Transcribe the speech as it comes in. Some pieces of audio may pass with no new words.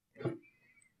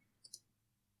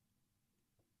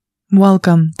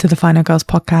Welcome to the Final Girls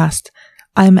podcast.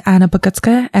 I'm Anna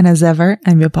Bogutska, and as ever,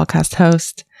 I'm your podcast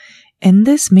host. In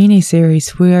this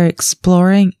mini-series, we are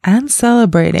exploring and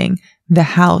celebrating The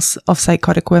House of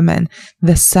Psychotic Women,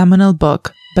 the seminal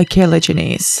book by Kayla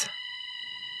Janice.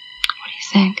 What do you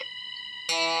think?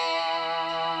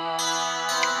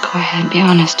 Go ahead, be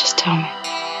honest, just tell me.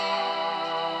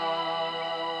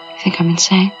 You think I'm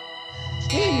insane?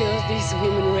 You know these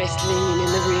women wrestling in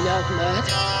an arena of mud?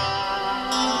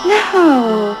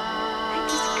 No, I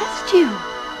disgust you.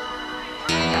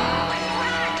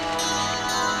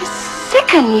 I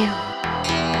sicken you.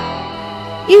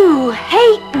 You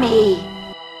hate me.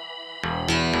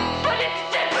 But it's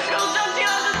difficult, don't you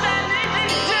understand?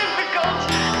 It is difficult.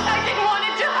 I didn't want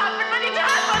it to happen, but it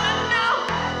happened, and now...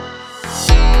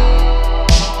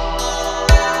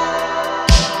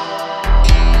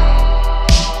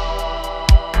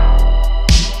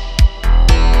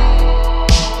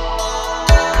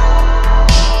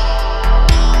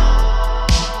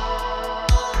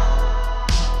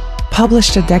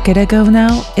 Published a decade ago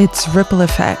now, its ripple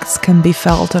effects can be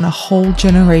felt on a whole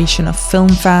generation of film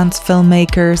fans,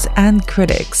 filmmakers, and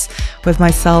critics, with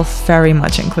myself very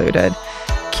much included.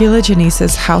 Kayla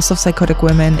Janice's House of Psychotic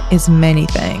Women is many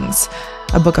things.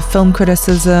 A book of film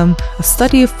criticism, a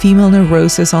study of female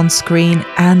neurosis on screen,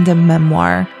 and a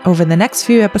memoir. Over the next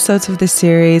few episodes of this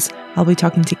series, I'll be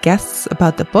talking to guests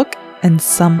about the book and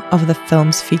some of the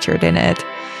films featured in it.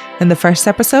 In the first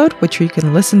episode, which you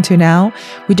can listen to now,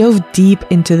 we dove deep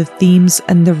into the themes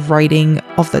and the writing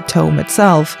of the tome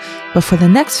itself. But for the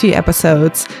next few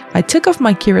episodes, I took off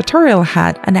my curatorial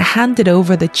hat and I handed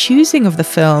over the choosing of the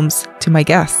films to my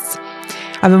guests.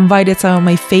 I've invited some of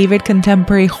my favorite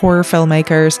contemporary horror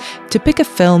filmmakers to pick a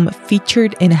film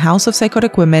featured in House of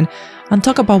Psychotic Women and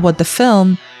talk about what the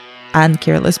film and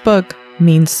Kayla's book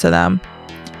means to them.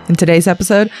 In today's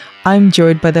episode, I'm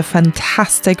joined by the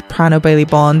fantastic Prano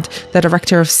Bond, the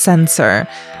director of Censor,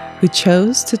 who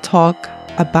chose to talk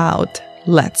about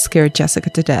Let's Scare Jessica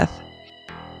to Death.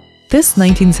 This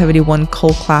 1971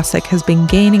 cult classic has been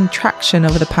gaining traction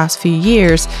over the past few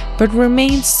years, but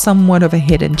remains somewhat of a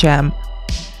hidden gem.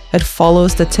 It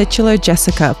follows the titular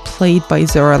Jessica, played by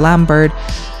Zora Lambert,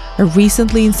 a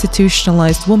recently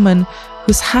institutionalized woman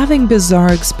who's having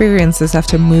bizarre experiences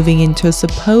after moving into a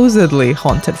supposedly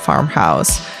haunted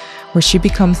farmhouse, where she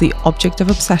becomes the object of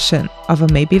obsession of a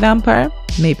maybe vampire,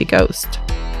 maybe ghost.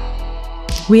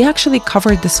 We actually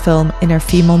covered this film in our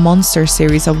Female Monster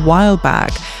series a while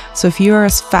back, so if you are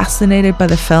as fascinated by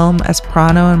the film as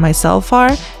Prano and myself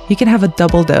are, you can have a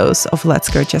double dose of Let's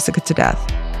Scare Jessica to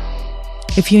Death.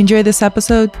 If you enjoyed this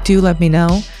episode, do let me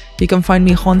know. You can find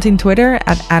me haunting Twitter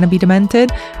at AnnaBDemented,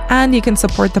 and you can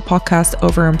support the podcast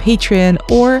over on Patreon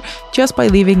or just by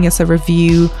leaving us a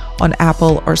review on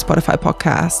Apple or Spotify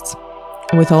podcasts.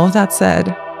 With all of that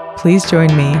said, please join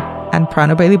me and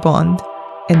Prano Bond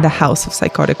in the House of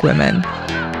Psychotic Women.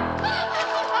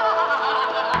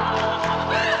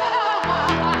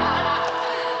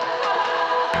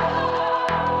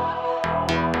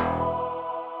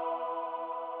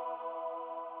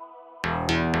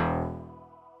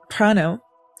 Prano,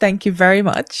 thank you very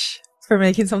much for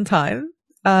making some time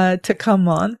to come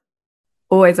on.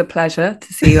 Always a pleasure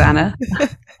to see you, Anna,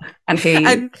 and hear you.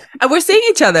 And we're seeing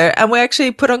each other, and we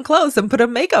actually put on clothes and put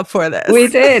on makeup for this. We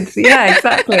did, yeah,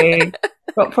 exactly.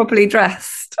 Got properly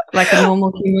dressed like a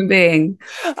normal human being.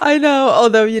 I know,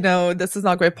 although, this is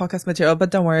not great podcast material, but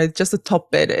don't worry, just the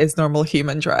top bit is normal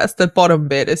human dress. The bottom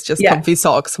bit is just comfy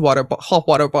socks, hot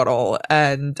water bottle,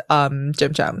 and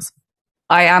gym jams.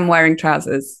 I am wearing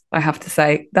trousers, I have to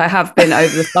say. That have been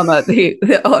over the summer,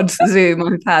 the odd Zoom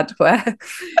I've had where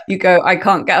you go, I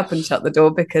can't get up and shut the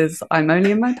door because I'm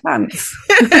only in my pants.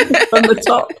 From the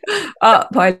top up,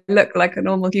 I look like a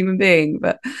normal human being.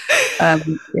 But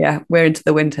we're into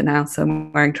the winter now, so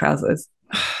I'm wearing trousers.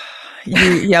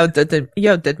 You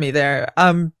outdid me there.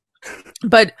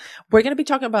 But we're going to be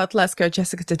talking about Let's Scare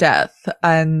Jessica to Death.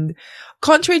 And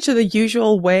contrary to the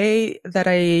usual way that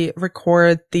I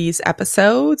record these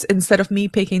episodes, instead of me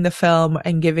picking the film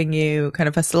and giving you kind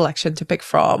of a selection to pick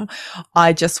from,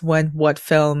 I just went, what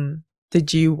film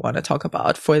did you want to talk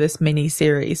about for this mini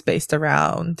series based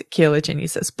around Kayla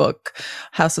Janice's book,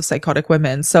 House of Psychotic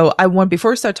Women? So before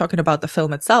we start talking about the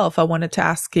film itself, I wanted to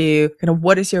ask you,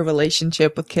 what is your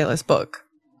relationship with Kayla's book?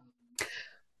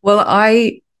 Well,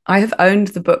 I have owned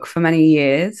the book for many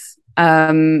years.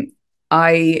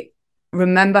 I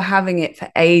remember having it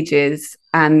for ages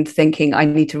and thinking, I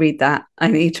need to read that.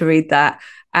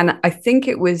 And I think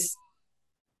it was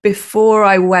before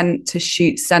I went to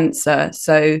shoot Censor.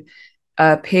 So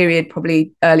period,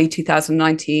 probably early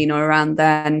 2019 or around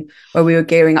then, where we were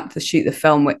gearing up to shoot the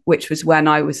film, which was when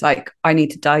I was like, I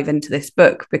need to dive into this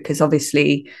book, because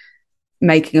obviously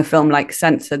making a film like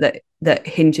Censor that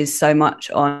hinges so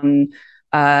much on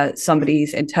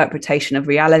somebody's interpretation of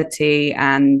reality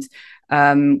and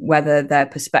whether their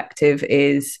perspective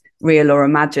is real or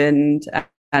imagined,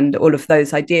 and all of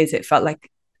those ideas, it felt like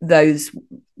those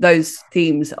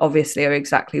themes obviously are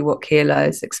exactly what Keela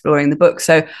is exploring in the book.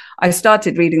 So I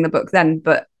started reading the book then,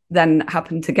 but then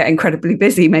happened to get incredibly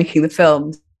busy making the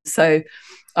film. So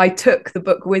I took the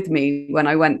book with me when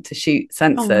I went to shoot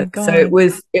Censor. So it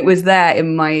was there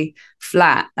in my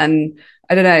flat, and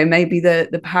I don't know, maybe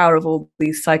the power of all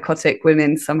these psychotic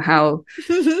women somehow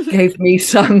gave me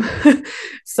some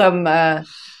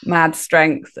mad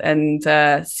strength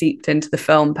and seeped into the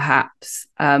film, perhaps.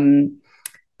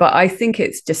 But I think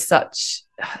it's such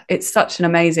an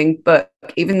amazing book,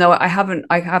 even though I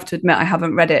have to admit, I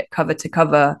haven't read it cover to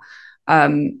cover.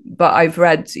 But I've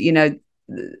read,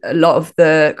 a lot of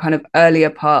the kind of earlier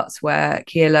parts where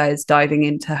Keela is diving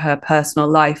into her personal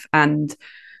life, and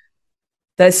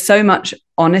there's so much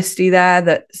honesty there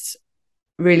that's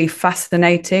really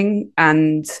fascinating.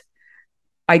 And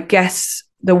I guess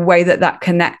the way that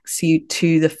connects you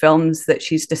to the films that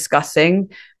she's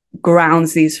discussing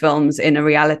grounds these films in a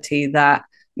reality that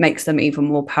makes them even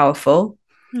more powerful.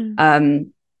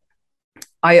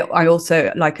 I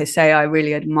also, like I say, I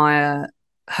really admire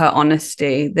her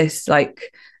honesty, this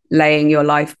like laying your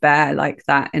life bare like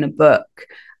that in a book,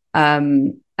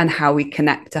 and how we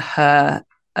connect to her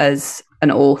as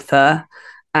an author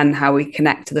and how we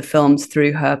connect to the films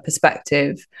through her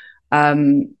perspective.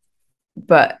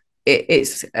 But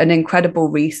it's an incredible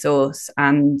resource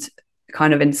and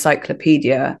kind of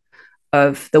encyclopedia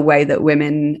of the way that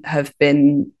women have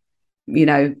been,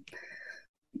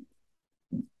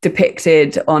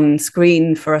 depicted on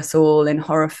screen for us all in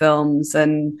horror films.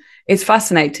 And it's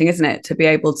fascinating, isn't it, to be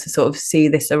able to sort of see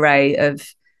this array of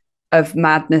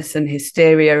madness and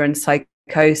hysteria and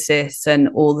psychosis and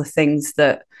all the things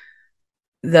that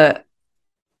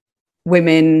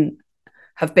women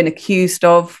have been accused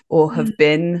of or have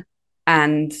been,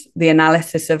 and the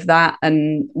analysis of that,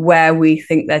 and where we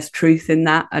think there's truth in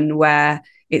that and where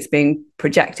it's being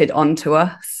projected onto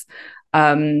us,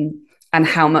 and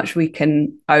how much we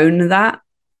can own that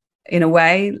in a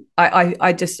way.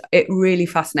 I just, it really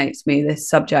fascinates me, this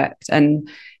subject, and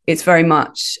it's very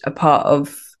much a part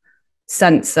of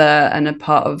Censor and a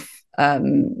part of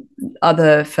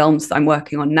other films that I'm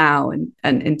working on now, and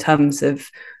in terms of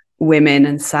women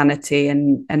and sanity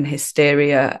and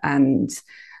hysteria and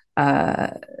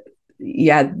how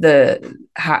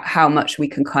much we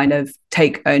can kind of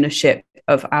take ownership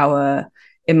of our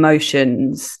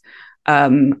emotions,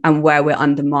 and where we're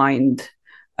undermined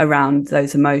around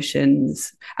those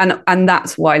emotions, and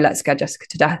that's why Let's Scare Jessica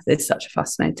to Death is such a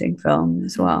fascinating film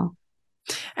as well.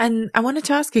 And I wanted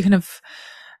to ask you kind of,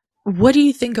 what do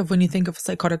you think of when you think of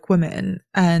psychotic women,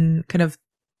 and kind of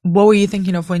what were you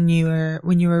thinking of when you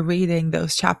were reading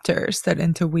those chapters that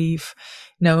interweave,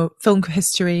 film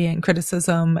history and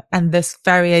criticism, and this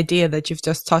very idea that you've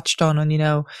just touched on,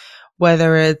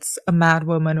 whether it's a mad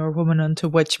woman or a woman onto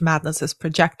which madness is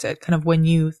projected, kind of when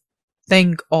you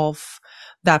think of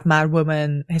that mad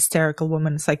woman, hysterical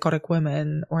woman, psychotic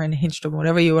woman, or unhinged woman,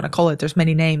 whatever you want to call it, there's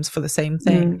many names for the same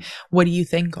thing. What do you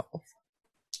think of?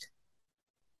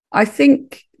 I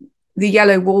think the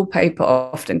yellow wallpaper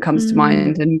often comes to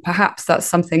mind, and perhaps that's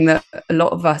something that a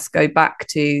lot of us go back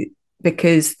to,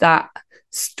 because that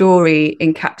story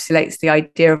encapsulates the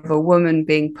idea of a woman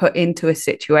being put into a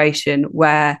situation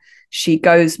where she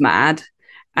goes mad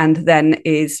and then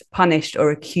is punished or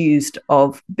accused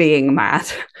of being mad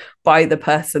by the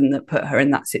person that put her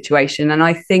in that situation. And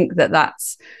I think that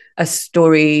that's a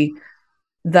story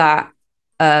that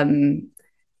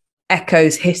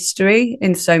echoes history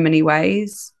in so many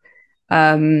ways.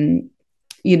 You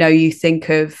think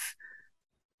of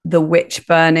the witch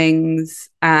burnings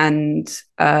and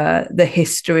the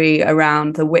history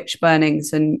around the witch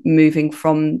burnings, and moving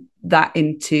from that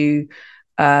into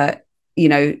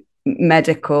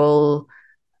medical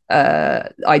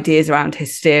ideas around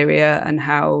hysteria, and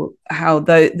how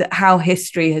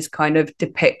history has kind of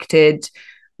depicted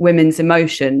women's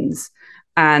emotions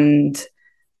and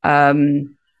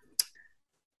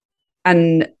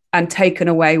taken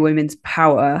away women's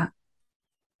power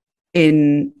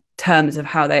in terms of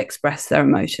how they express their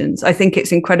emotions. I think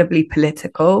it's incredibly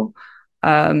political.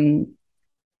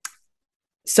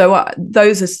 So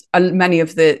those are many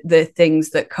of the things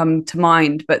that come to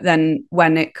mind. But then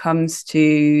when it comes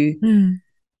to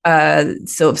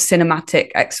sort of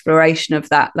cinematic exploration of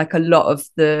that, like a lot of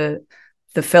the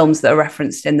the films that are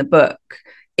referenced in the book,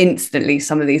 instantly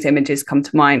some of these images come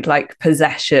to mind, like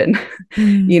Possession.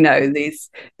 You know,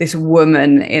 this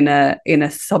woman in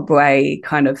a subway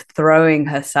kind of throwing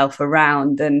herself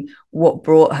around, and what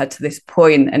brought her to this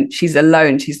point, and she's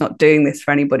alone, she's not doing this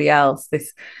for anybody else.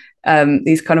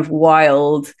 These kind of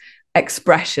wild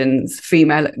expressions,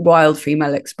 wild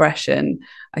female expression,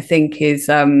 I think is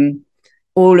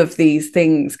all of these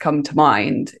things come to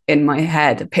mind in my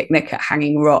head. A Picnic at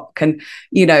Hanging Rock, and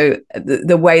you know,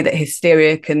 the way that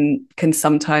hysteria can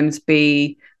sometimes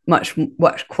be much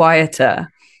quieter,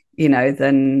 you know,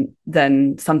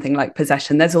 than something like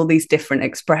Possession. There's all these different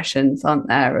expressions, aren't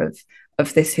there,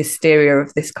 of this hysteria,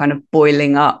 of this kind of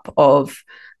boiling up of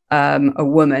a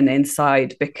woman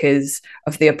inside because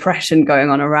of the oppression going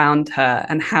on around her,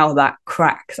 and how that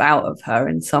cracks out of her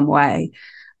in some way.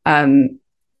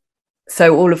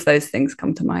 So all of those things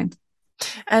come to mind.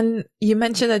 And you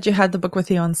mentioned that you had the book with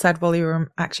you on set while you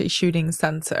were actually shooting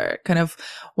Censor. Kind of,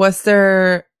 was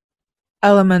there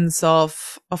elements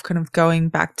of kind of going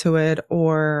back to it,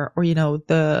 or you know,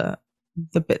 the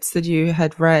bits that you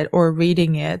had read or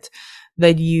reading it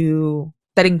that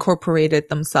incorporated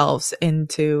themselves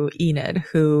into Enid,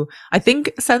 who I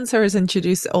think Censor is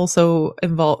introduced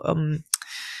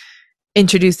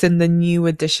in the new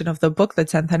edition of the book, the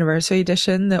 10th anniversary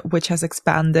edition, which has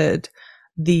expanded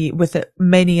with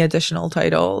many additional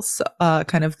titles,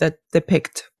 kind of that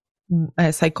depict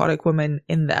psychotic women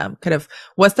in them. Kind of,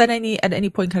 was that at any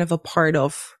point kind of a part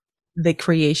of the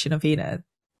creation of Enid?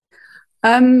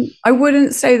 I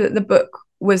wouldn't say that the book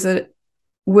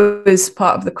was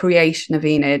part of the creation of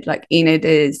Enid. Like, Enid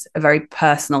is a very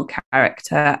personal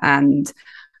character, and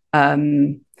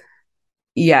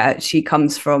she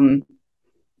comes from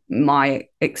my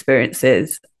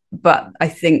experiences. But I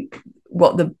think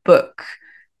what the book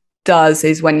does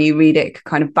is, when you read it, it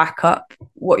kind of back up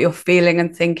what you're feeling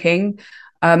and thinking.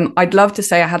 I'd love to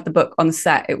say I had the book on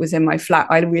set. It was in my flat.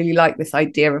 I really like this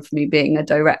idea of me being a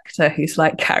director who's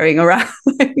like carrying around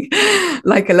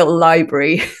like a little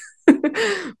library.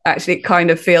 Actually, it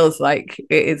kind of feels like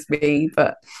it is me,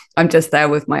 but I'm just there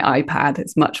with my iPad.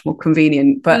 It's much more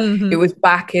convenient. But it was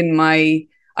back in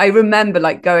I remember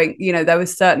like going, you know, there were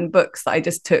certain books that I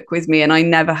just took with me, and I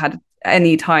never had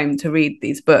any time to read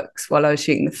these books while I was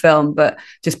shooting the film, but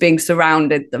just being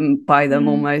surrounded by them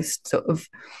almost sort of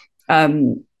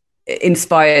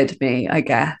inspired me, I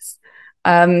guess.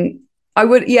 I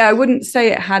wouldn't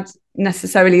say it had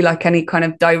necessarily like any kind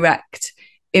of direct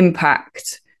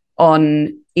impact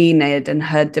on Enid and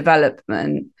her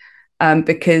development,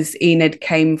 because Enid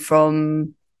came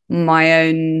from my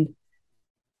own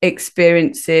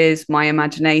experiences, my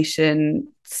imagination,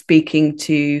 speaking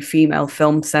to female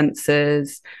film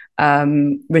censors,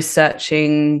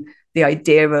 researching the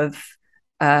idea of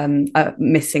a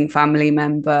missing family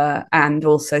member, and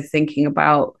also thinking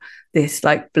about this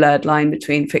like blurred line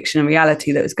between fiction and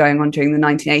reality that was going on during the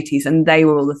 1980s. And they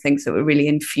were all the things that were really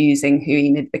infusing who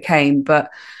Enid became. But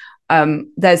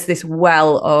there's this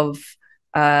well of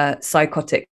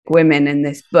psychotic women in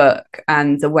this book,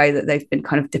 and the way that they've been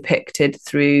kind of depicted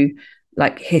through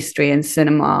like history and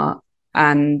cinema.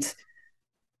 And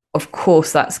of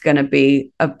course, that's going to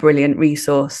be a brilliant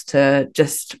resource to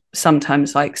just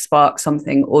sometimes like spark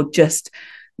something, or just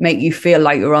make you feel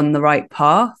like you're on the right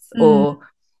path. Or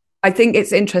I think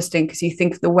it's interesting because you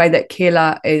think the way that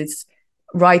Keela is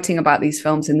writing about these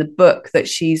films in the book, that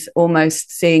she's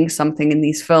almost seeing something in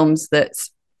these films that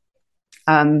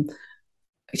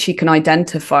she can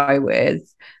identify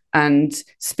with and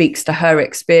speaks to her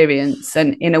experience.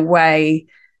 And in a way,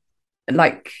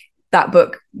 like, that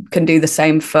book can do the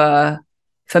same for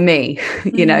me.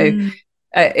 You know,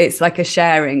 it's like a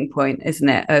sharing point, isn't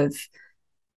it,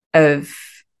 of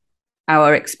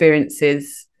our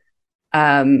experiences,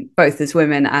 both as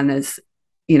women and as,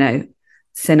 you know,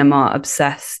 cinema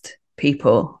obsessed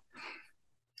people.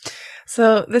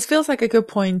 So this feels like a good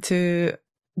point to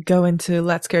go into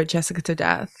Let's Scare Jessica to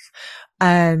Death.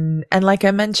 And like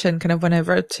I mentioned, kind of when I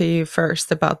wrote to you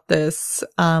first about this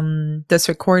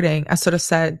recording, I sort of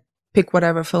said, pick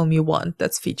whatever film you want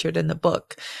that's featured in the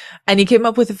book. And you came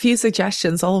up with a few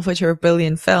suggestions, all of which are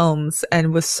brilliant films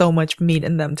and with so much meat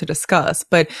in them to discuss.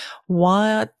 But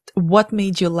what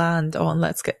made you land on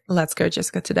Let's Scare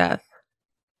Jessica to Death?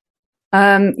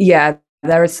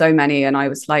 There are so many, and I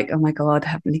was like, oh my God,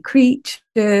 Heavenly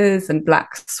Creatures and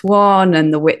Black Swan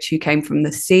and The Witch Who Came from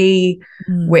the Sea,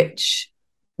 which,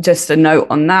 just a note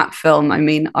on that film, I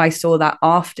mean, I saw that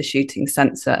after shooting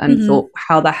Censor and thought,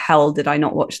 how the hell did I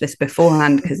not watch this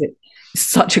beforehand? Because it's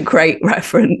such a great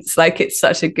reference. Like, it's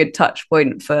such a good touch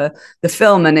point for the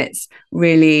film, and it's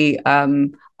really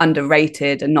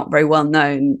underrated and not very well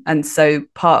known. And so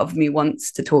part of me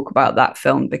wants to talk about that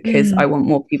film because I want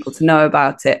more people to know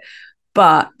about it.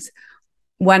 But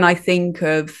when I think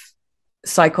of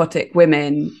psychotic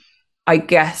women, I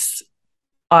guess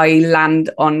I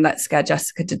land on Let's Scare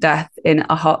Jessica to Death in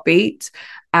a heartbeat.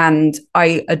 And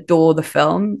I adore the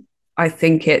film. I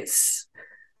think it's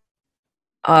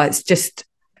just,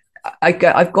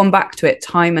 I've gone back to it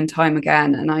time and time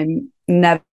again, and I'm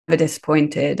never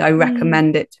disappointed. I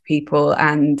recommend it to people,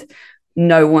 and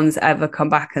no one's ever come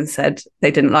back and said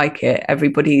they didn't like it.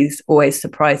 Everybody's always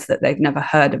surprised that they've never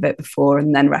heard of it before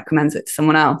and then recommends it to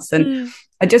someone else. And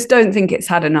I just don't think it's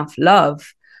had enough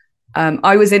love.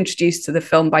 I was introduced to the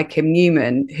film by Kim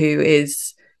Newman, who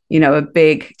is, a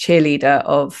big cheerleader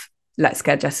of Let's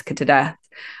Scare Jessica to Death.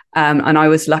 And I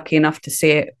was lucky enough to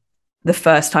see it the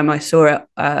first time I saw it.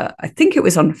 I think it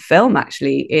was on film,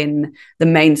 actually, in the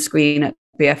main screen at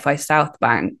BFI South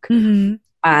Bank.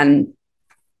 And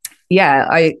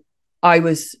yeah, I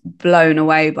was blown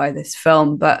away by this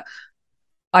film. But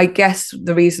I guess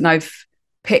the reason I've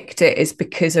picked it is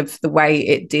because of the way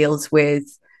it deals with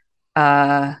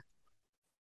a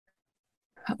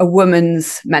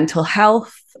woman's mental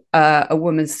health, a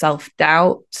woman's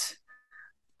self-doubt,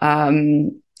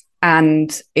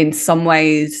 and in some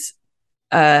ways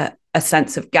a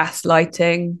sense of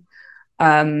gaslighting,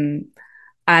 and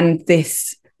the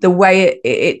way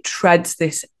it treads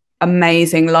this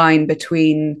amazing line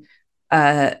between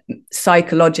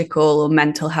psychological or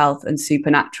mental health and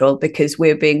supernatural, because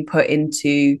we're being put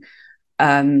into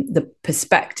the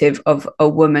perspective of a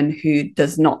woman who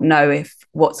does not know if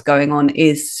what's going on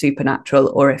is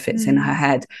supernatural or if it's in her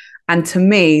head. And to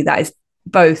me, that is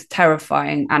both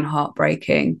terrifying and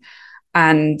heartbreaking.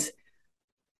 And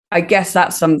I guess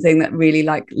that's something that really,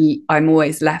 I'm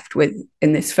always left with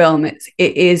in this film. It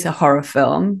is a horror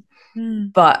film,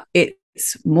 but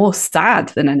it's more sad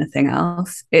than anything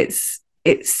else. It's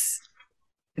a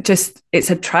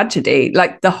tragedy.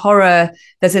 Like the horror,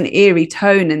 there's an eerie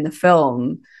tone in the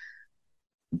film,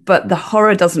 but the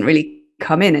horror doesn't really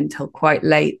come in until quite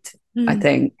late, I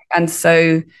think. And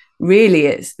so really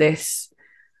it's this,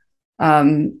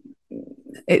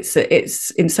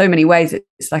 it's in so many ways,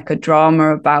 it's like a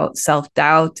drama about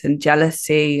self-doubt and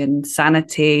jealousy and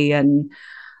sanity and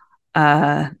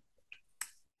all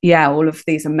of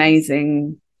these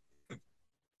amazing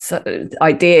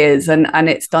ideas, and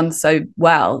it's done so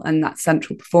well, and that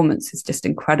central performance is just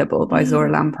incredible by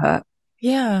Zora Lampert.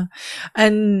 Yeah.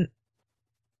 And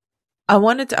I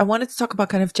wanted to talk about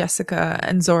kind of Jessica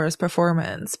and Zora's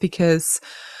performance, because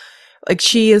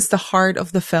she is the heart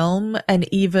of the film,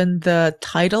 and even the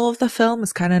title of the film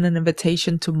is kind of an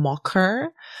invitation to mock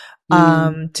her,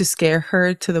 to scare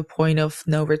her to the point of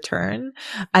no return.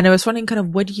 And I was wondering kind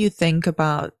of, what do you think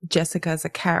about Jessica as a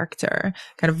character?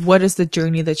 Kind of what is the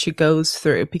journey that she goes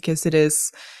through? Because it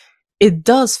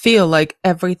does feel like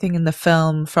everything in the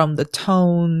film, from the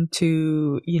tone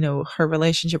to, her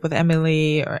relationship with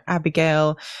Emily or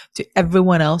Abigail, to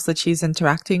everyone else that she's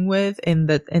interacting with in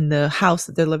the house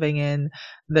that they're living in,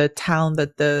 the town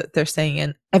that they're staying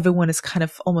in, everyone is kind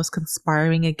of almost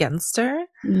conspiring against her.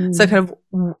 So kind of,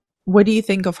 what do you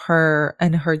think of her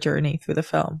and her journey through the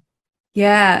film?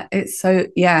 It's so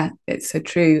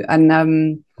true.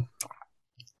 And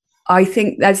I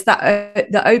think there's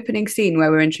that the opening scene where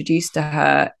we're introduced to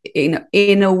her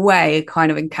in a way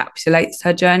kind of encapsulates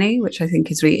her journey, which I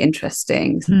think is really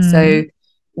interesting. So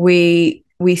we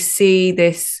see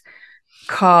this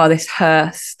car, this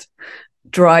hearse,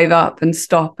 drive up and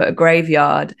stop at a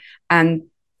graveyard, and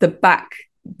the back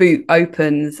boot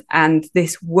opens and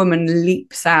this woman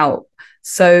leaps out,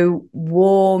 so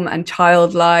warm and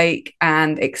childlike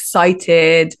and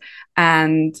excited.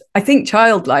 And I think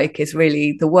childlike is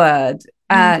really the word.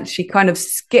 She kind of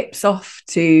skips off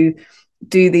to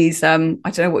do these, I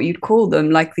don't know what you'd call them,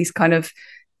 like these kind of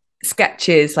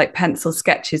sketches, like pencil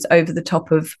sketches over the top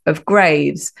of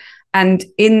graves. And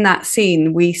in that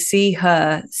scene, we see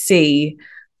her see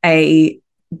a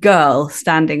girl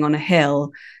standing on a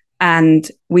hill, and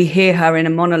we hear her in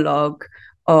a monologue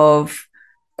of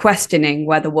questioning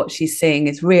whether what she's seeing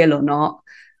is real or not.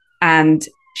 And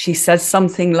she says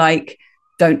something like,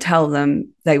 "Don't tell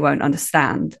them, they won't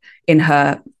understand," in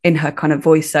her kind of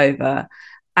voiceover.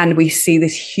 And we see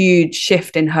this huge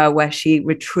shift in her where she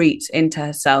retreats into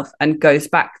herself and goes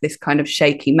back this kind of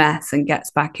shaky mess and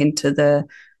gets back into the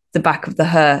back of the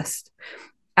hearse.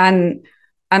 And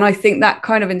I think that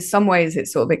kind of, in some ways, it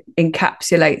sort of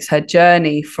encapsulates her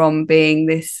journey from being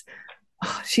this,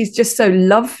 she's just so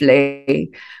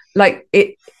lovely. Like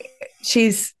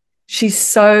she's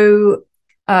so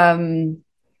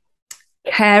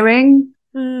caring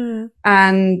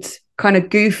and kind of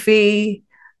goofy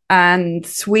and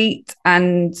sweet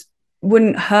and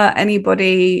wouldn't hurt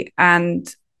anybody.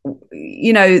 And,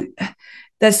 you know,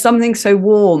 there's something so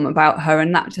warm about her,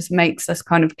 and that just makes us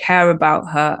kind of care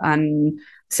about her and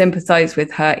sympathize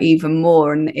with her even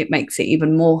more. And it makes it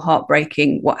even more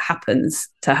heartbreaking what happens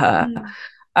to her.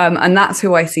 And that's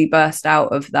who I see burst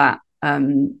out of that,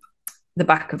 the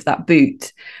back of that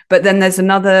boot. But then there's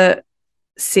another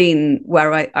scene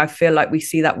where I feel like we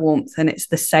see that warmth, and it's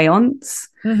the seance.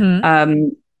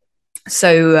 You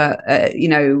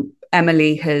know,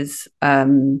 Emily has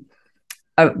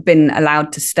been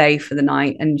allowed to stay for the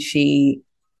night, and she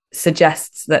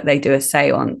suggests that they do a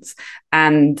seance.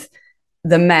 And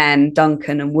the men,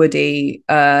 Duncan and Woody,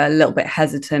 are a little bit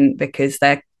hesitant because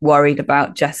they're worried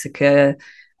about Jessica,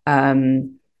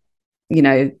 you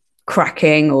know,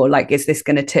 cracking, or like, is this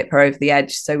going to tip her over the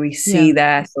edge? So we see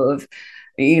their sort of,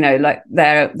 you know, like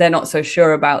they're not so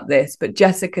sure about this, but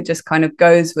Jessica just kind of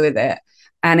goes with it,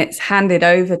 and it's handed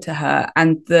over to her.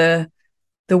 And the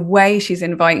way she's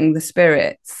inviting the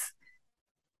spirits,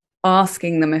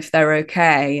 asking them if they're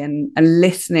okay, and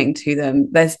listening to them,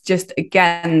 there's just,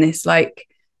 again, this like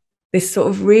this sort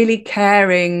of really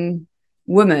caring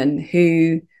woman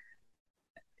who,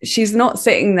 she's not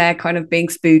sitting there kind of being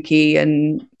spooky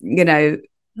and, you know,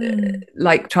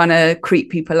 like trying to creep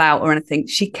people out or anything.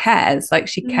 She cares, like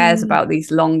she cares about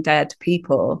these long dead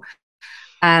people.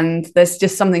 And there's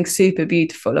just something super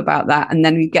beautiful about that. And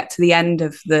then we get to the end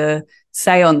of the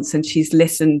seance, and she's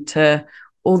listened to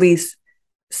all these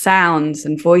sounds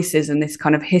and voices and this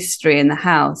kind of history in the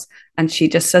house, and she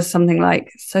just says something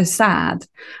like, so sad.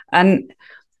 And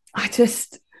I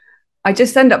just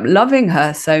end up loving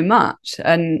her so much.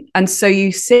 And so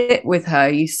you sit with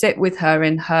her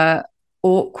in her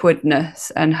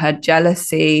awkwardness and her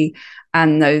jealousy,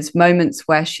 and those moments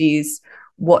where she's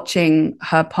watching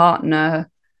her partner,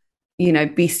 you know,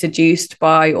 be seduced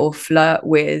by or flirt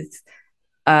with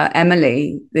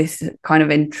Emily, this kind of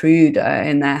intruder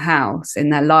in their house, in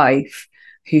their life,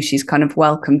 who she's kind of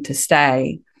welcomed to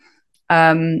stay.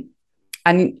 And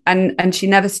she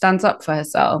never stands up for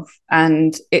herself.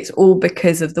 And it's all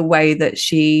because of the way that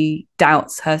she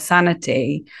doubts her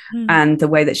sanity and the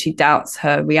way that she doubts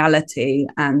her reality.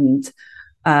 And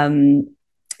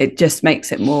it just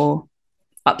makes it more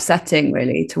upsetting,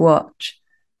 really, to watch.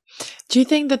 Do you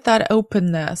think that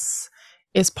openness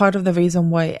is part of the reason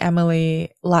why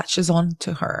Emily latches on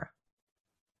to her?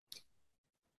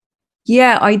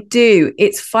 Yeah, I do.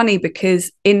 It's funny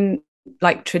because in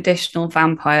like traditional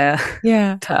vampire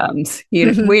terms,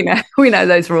 you know, we know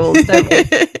those rules, don't we?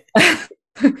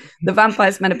 The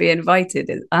vampire's meant to be invited,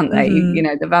 aren't they? You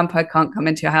know, the vampire can't come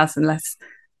into your house unless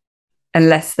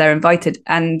they're invited.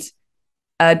 And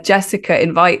Jessica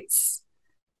invites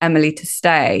Emily to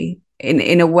stay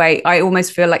in a way. I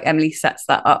almost feel like Emily sets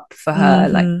that up for her.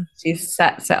 Like she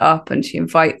sets it up and she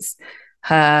invites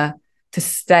her to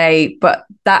stay. But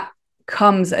that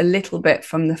comes a little bit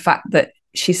from the fact that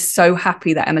she's so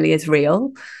happy that Emily is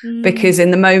real, because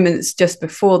in the moments just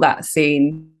before that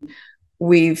scene,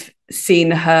 we've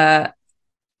seen her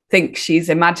think she's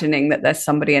imagining that there's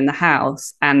somebody in the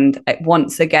house, and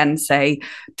once again say,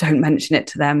 don't mention it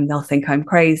to them, they'll think I'm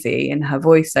crazy, in her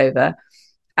voiceover.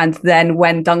 And then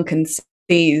when Duncan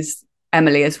sees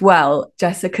Emily as well,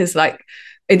 Jessica's like,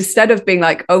 instead of being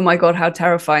like, oh my God, how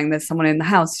terrifying, there's someone in the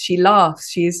house, she laughs.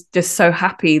 She's just so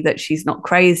happy that she's not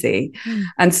crazy.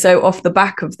 And so off the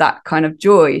back of that kind of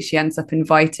joy, she ends up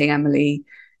inviting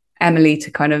Emily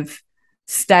to kind of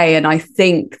stay. And I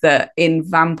think that in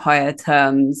vampire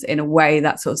terms, in a way,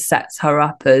 that sort of sets her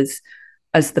up as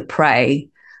the prey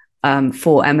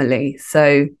for Emily.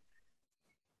 So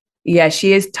yeah,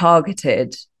 she is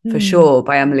targeted for sure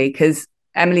by Emily, because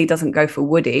Emily doesn't go for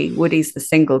Woody. Woody's the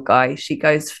single guy. She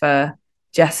goes for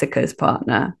Jessica's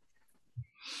partner.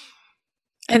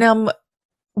 And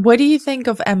what do you think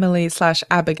of Emily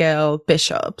 / Abigail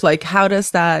Bishop? Like, how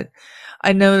does that?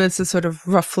 I know this is sort of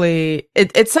roughly.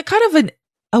 It's a kind of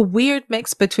a weird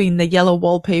mix between the Yellow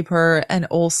Wallpaper and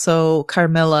also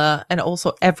Carmilla and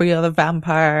also every other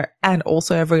vampire and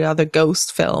also every other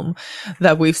ghost film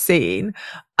that we've seen.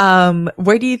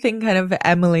 Where do you think kind of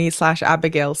Emily /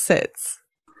 Abigail sits?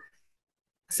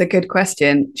 It's a good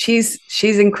question. She's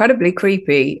incredibly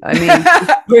creepy. I mean,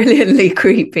 brilliantly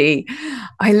creepy.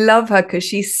 I love her because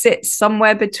she sits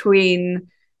somewhere between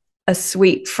a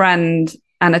sweet friend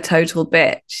and a total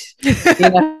bitch. You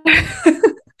know?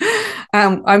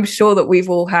 I'm sure that we've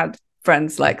all had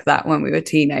friends like that when we were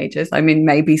teenagers. I mean,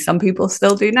 maybe some people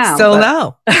still do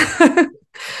now.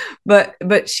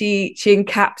 But she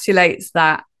encapsulates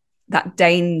that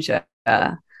danger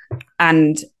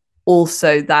and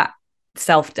also that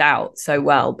self-doubt so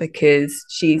well, because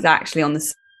she's actually on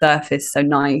the surface so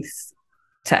nice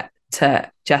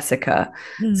to Jessica.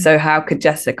 So how could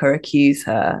Jessica accuse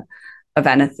her of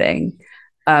anything?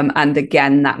 And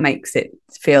again, that makes it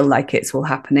feel like it's all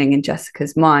happening in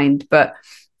Jessica's mind. But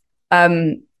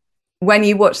when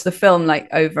you watch the film like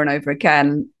over and over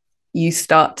again, you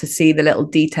start to see the little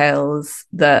details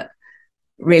that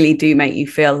really do make you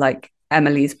feel like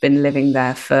Emily's been living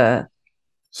there for,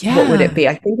 what would it be?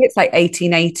 I think it's like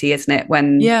 1880, isn't it?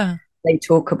 When they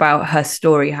talk about her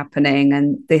story happening,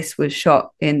 and this was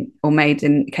shot in or made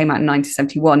in, came out in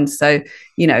 1971. So,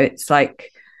 you know, it's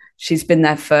like she's been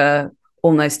there for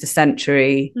almost a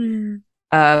century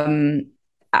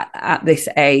at this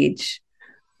age.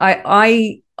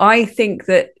 I think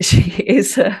that she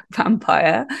is a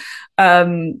vampire.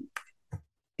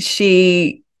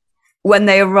 She, when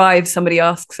they arrive, somebody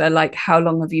asks her, like, how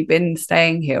long have you been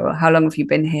staying here, or how long have you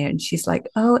been here? And she's like,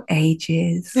 oh,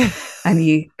 ages. And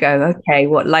you go, okay,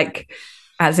 what, like,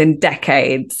 as in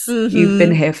decades? You've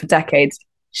been here for decades.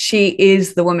 She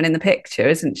is the woman in the picture,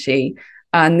 isn't she?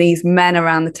 And these men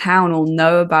around the town all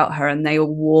know about her, and they all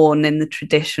warn in the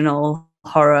traditional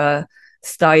horror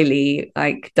styly,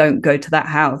 like, don't go to that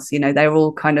house. You know, they're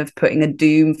all kind of putting a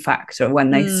doom factor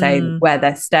when they say where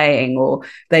they're staying, or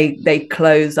they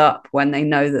close up when they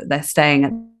know that they're staying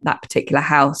at that particular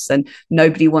house. And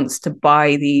nobody wants to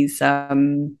buy these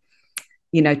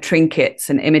you know, trinkets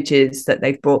and images that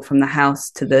they've brought from the house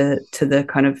to the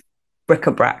kind of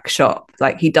bric-a-brac shop.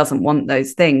 Like, he doesn't want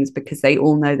those things because they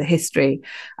all know the history.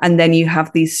 And then you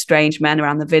have these strange men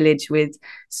around the village with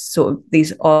sort of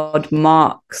these odd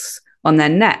marks on their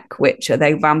neck. Which are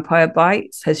they vampire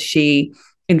bites? Has she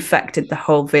infected the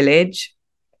whole village?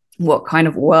 What kind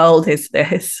of world is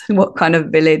this? What kind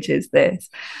of village is this?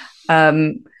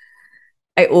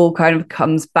 It all kind of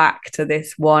comes back to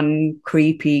this one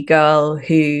creepy girl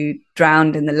who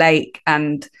drowned in the lake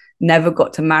and never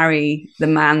got to marry the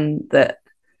man that,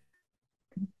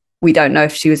 we don't know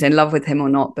if she was in love with him or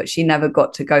not, but she never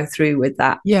got to go through with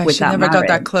that. Yeah, with she that never marriage. got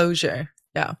that closure.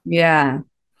 Yeah.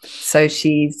 So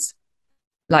she's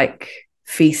like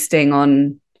feasting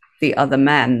on the other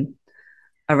men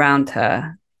around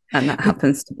her, and that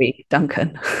happens to be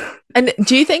Duncan. And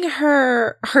do you think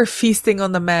her feasting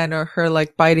on the men, or her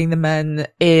like biting the men,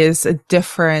 is a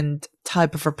different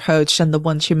type of approach than the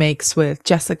one she makes with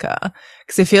Jessica?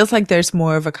 Because it feels like there's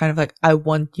more of a kind of like, I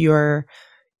want your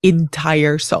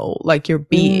entire soul, like your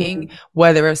being,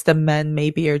 whereas the men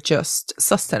maybe are just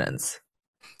sustenance.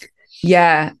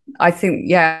 Yeah, I think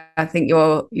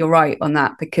you're right on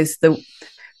that, because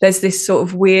there's this sort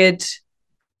of weird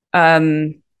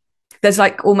there's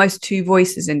like almost two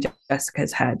voices in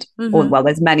Jessica's head. Or, well,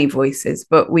 there's many voices,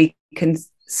 but we can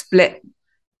split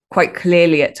quite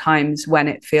clearly at times when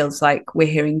it feels like we're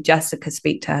hearing Jessica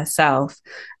speak to herself,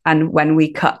 and when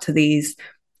we cut to these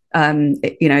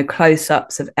you know,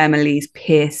 close-ups of Emily's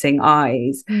piercing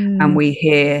eyes, and we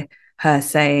hear her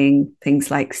saying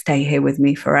things like, stay here with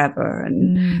me forever,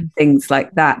 and things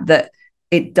like that, that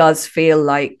it does feel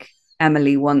like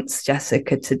Emily wants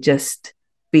Jessica to just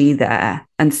be there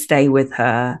and stay with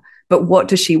her. But what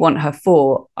does she want her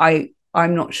for? I'm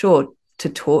not sure. To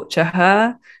torture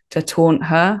her, to taunt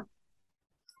her?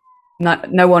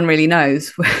 No one really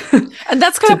knows. And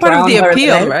that's kind of part of the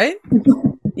appeal, right?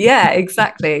 Yeah,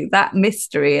 exactly. That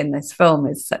mystery in this film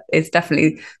is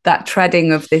definitely, that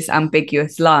treading of this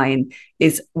ambiguous line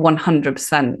is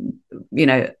 100%, you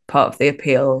know, part of the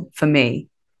appeal for me.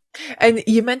 And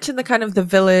you mentioned the kind of the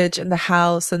village and the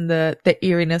house and the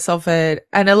eeriness of it.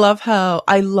 And I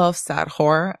love sad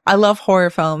horror. I love horror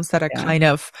films that are kind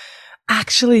of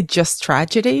actually just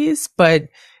tragedies, but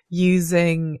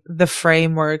using the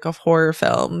framework of horror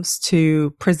films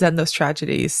to present those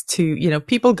tragedies to, you know,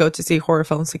 people go to see horror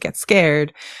films to get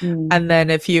scared. And then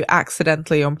if you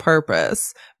accidentally on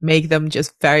purpose make them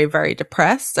just very, very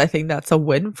depressed, I think that's a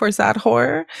win for sad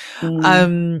horror. So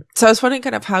I was wondering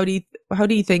kind of what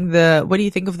do you think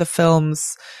of the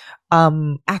film's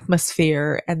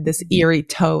atmosphere and this eerie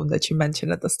tone that you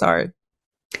mentioned at the start?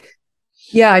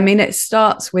 Yeah, I mean, it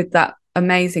starts with that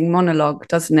amazing monologue,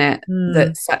 doesn't it?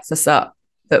 That sets us up,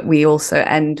 that we also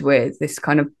end with this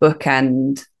kind of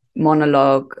bookend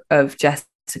monologue of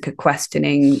Jessica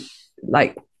questioning,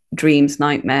 like, dreams,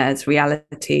 nightmares,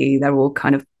 reality. They're all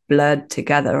kind of blurred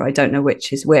together. I don't know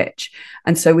which is which.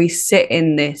 And so we sit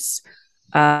in this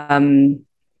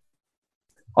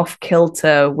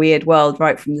off-kilter, weird world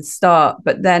right from the start.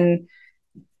 But then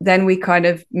we kind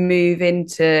of move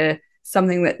into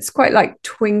something that's quite like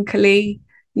twinkly.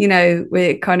 You know,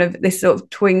 we're kind of this sort of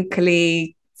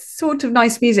twinkly sort of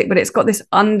nice music, but it's got this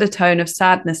undertone of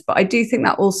sadness. But I do think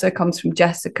that also comes from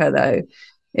Jessica, though.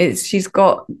 She's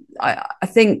got, I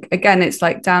think, again, it's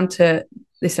like down to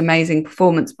this amazing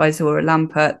performance by Zora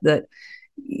Lampert, that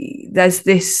there's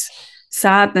this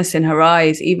sadness in her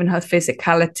eyes, even her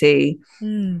physicality.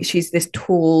 She's this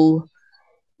tall,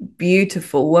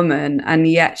 beautiful woman, and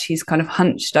yet she's kind of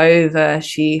hunched over.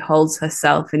 She holds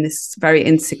herself in this very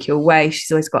insecure way.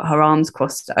 She's always got her arms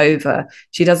crossed over.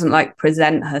 She doesn't like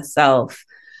present herself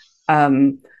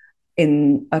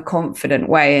in a confident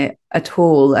way at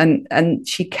all, and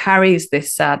she carries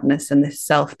this sadness and this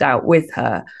self-doubt with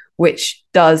her, which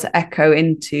does echo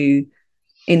into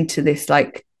this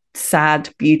like sad,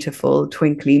 beautiful,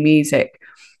 twinkly music.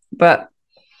 But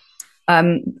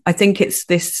I think it's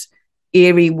this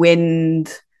eerie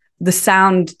wind, the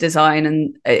sound design,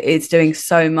 and it's doing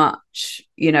so much,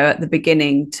 you know, at the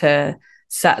beginning to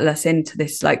settle us into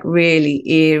this like really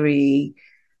eerie,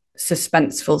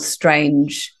 suspenseful,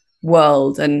 strange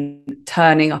world, and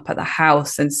turning up at the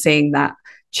house and seeing that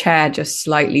chair just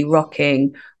slightly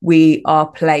rocking. We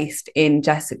are placed in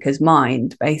Jessica's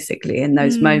mind basically in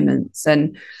those moments,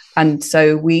 and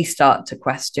so we start to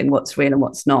question what's real and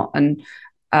what's not. And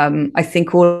I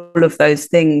think all of those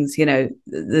things, you know,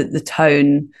 the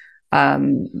tone,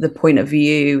 the point of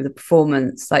view, the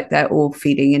performance, like they're all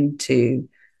feeding into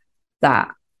that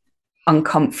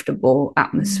uncomfortable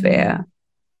atmosphere.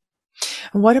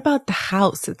 What about the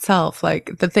house itself?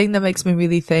 Like, the thing that makes me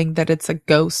really think that it's a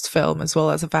ghost film as well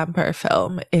as a vampire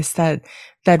film is that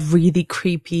really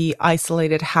creepy,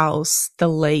 isolated house, the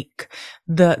lake,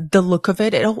 the look of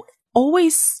it. It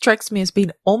always strikes me as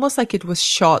being almost like it was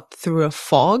shot through a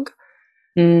fog.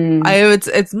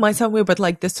 It might sound weird, but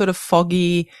like this sort of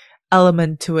foggy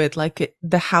element to it, like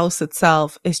the house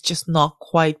itself is just not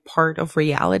quite part of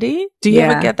reality. Do you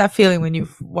ever get that feeling when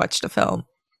you've watched a film?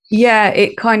 Yeah,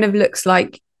 it kind of looks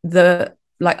like the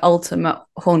ultimate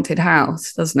haunted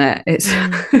house, doesn't it?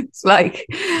 It's like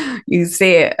you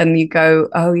see it and you go,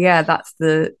 oh yeah, that's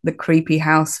the creepy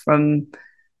house from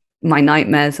my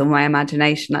nightmares or my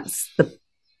imagination. That's the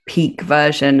peak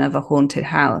version of a haunted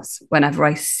house whenever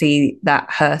I see that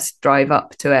hearse drive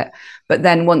up to it. But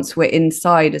then once we're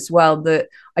inside as well,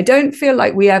 I don't feel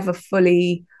like we ever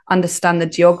fully understand the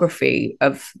geography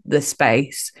of the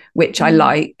space, which I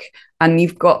like. And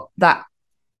you've got that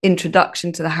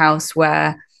introduction to the house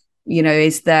where, you know,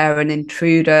 is there an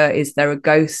intruder? Is there a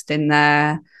ghost in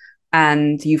there?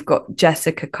 And you've got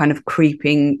Jessica kind of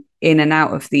creeping in and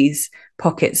out of these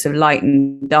pockets of light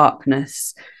and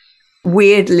darkness,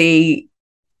 weirdly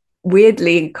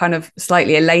kind of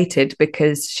slightly elated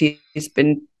because she's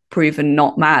been proven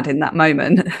not mad in that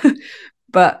moment.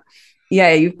 But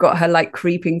yeah, you've got her like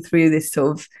creeping through this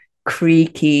sort of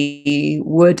creaky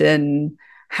wooden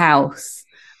house,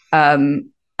 and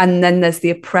then there's the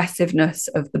oppressiveness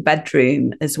of the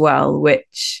bedroom as well,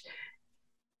 which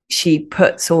she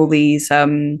puts all these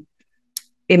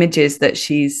images that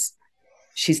she's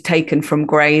taken from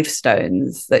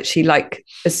gravestones that she, like,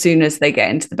 as soon as they get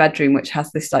into the bedroom, which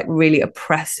has this like really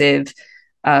oppressive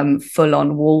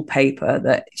full-on wallpaper,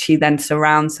 that she then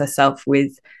surrounds herself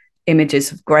with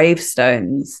images of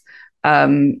gravestones,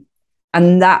 and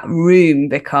that room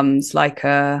becomes like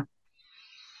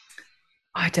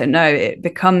it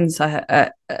becomes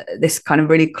this kind of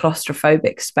really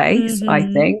claustrophobic space.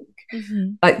 I think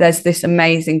like there's this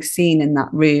amazing scene in that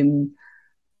room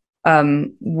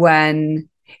when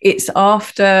it's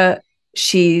after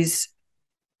she's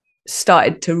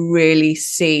started to really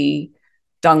see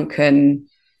Duncan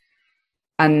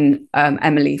and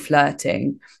Emily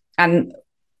flirting. And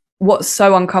what's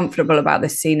so uncomfortable about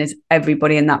this scene is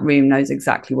everybody in that room knows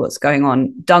exactly what's going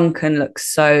on. Duncan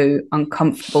looks so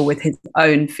uncomfortable with his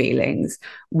own feelings.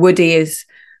 Woody is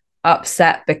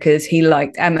upset because he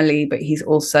liked Emily, but he's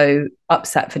also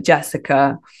upset for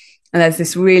Jessica. And there's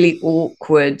this really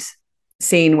awkward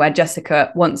scene where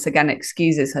Jessica once again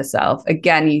excuses herself.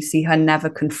 Again, you see her never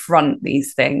confront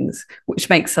these things, which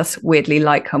makes us weirdly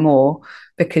like her more,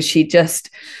 because she just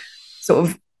sort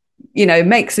of, you know,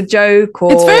 makes a joke,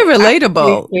 or it's very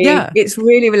relatable. Yeah, it's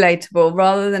really relatable.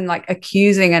 Rather than like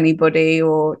accusing anybody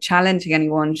or challenging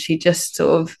anyone, she just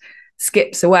sort of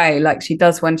skips away, like she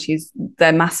does when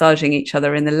they're massaging each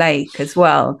other in the lake as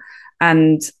well.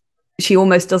 And she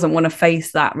almost doesn't want to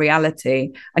face that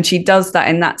reality. And she does that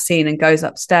in that scene and goes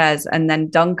upstairs. And then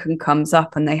Duncan comes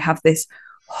up and they have this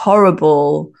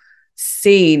horrible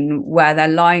scene where they're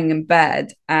lying in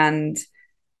bed, and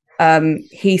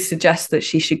he suggests that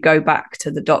she should go back to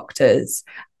the doctors.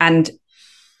 And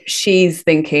she's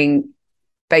thinking,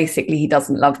 basically, he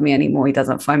doesn't love me anymore. He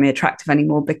doesn't find me attractive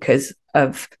anymore because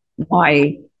of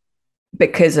my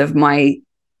because of my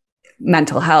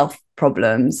mental health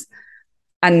problems.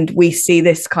 And we see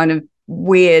this kind of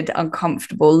weird,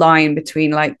 uncomfortable line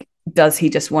between like, does he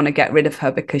just want to get rid of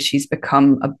her because she's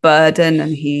become a burden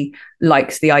and he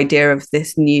likes the idea of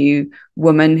this new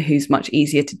woman who's much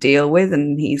easier to deal with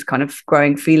and he's kind of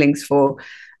growing feelings for.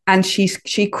 And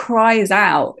she cries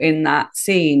out in that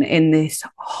scene in this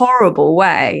horrible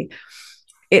way.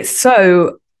 It's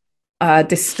so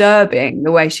disturbing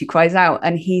the way she cries out.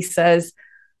 And he says,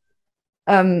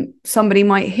 somebody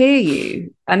might hear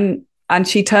you. And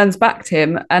she turns back to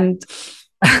him and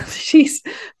she's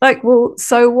like, well,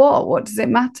 so what does it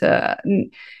matter?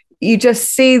 And you just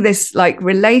see this like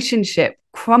relationship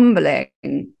crumbling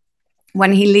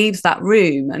when he leaves that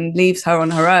room and leaves her on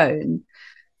her own.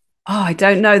 I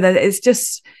don't know, that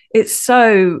it's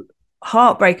so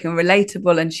heartbreaking,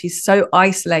 relatable, and she's so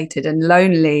isolated and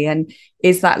lonely. And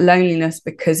is that loneliness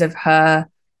because of her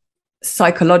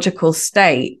psychological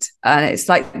state? And it's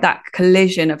like that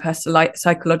collision of her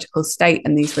psychological state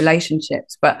and these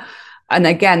relationships. And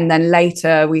again, then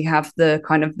later we have the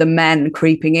kind of the men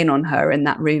creeping in on her in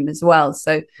that room as well.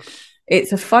 So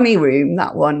it's a funny room,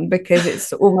 that one, because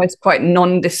it's almost quite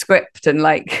nondescript and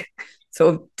like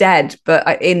sort of dead,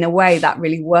 but in a way that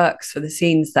really works for the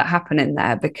scenes that happen in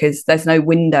there, because there's no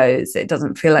windows. It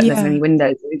doesn't feel like there's any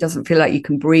windows. It doesn't feel like you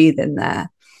can breathe in there.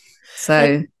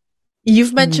 So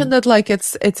you've mentioned that like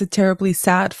it's a terribly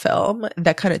sad film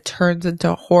that kind of turns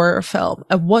into a horror film.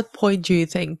 At what point do you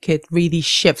think it really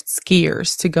shifts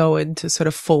gears to go into sort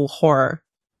of full horror?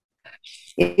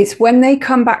 It's when they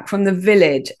come back from the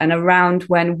village and around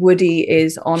when Woody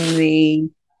is on the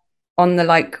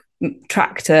like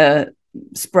tractor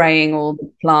spraying all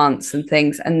the plants and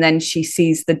things, and then she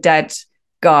sees the dead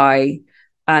guy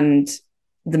and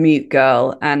the mute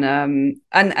girl, and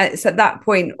it's at that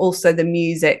point also the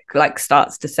music like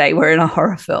starts to say we're in a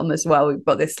horror film as well. We've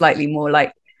got this slightly more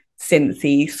like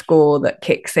synthy score that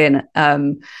kicks in,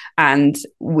 and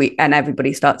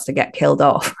everybody starts to get killed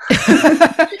off.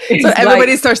 So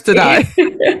everybody starts to die.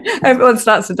 Everyone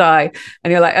starts to die,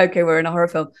 and you're like, okay, we're in a horror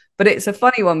film. But it's a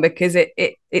funny one because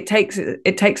it takes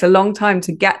a long time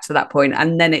to get to that point,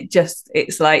 and then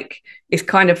it's like it's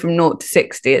kind of from 0 to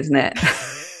 60, isn't it?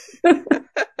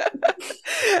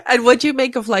 And what do you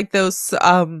make of like those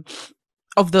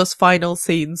final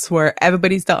scenes where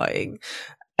everybody's dying,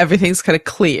 everything's kind of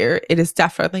clear, it is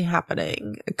definitely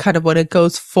happening, kind of when it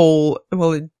goes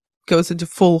into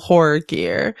full horror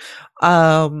gear?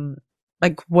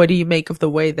 Like, what do you make of the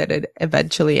way that it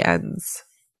eventually ends?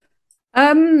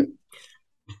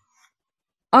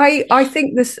 I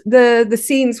think the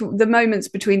scenes, the moments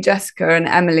between Jessica and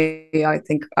Emily, I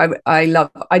think I love.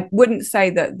 I wouldn't say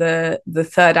that the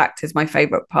third act is my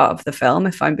favorite part of the film,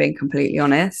 if I'm being completely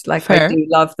honest. Like, fair. I do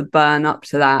love the burn up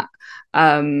to that.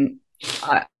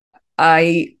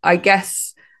 I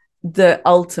guess the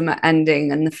ultimate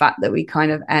ending and the fact that we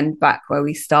kind of end back where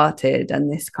we started, and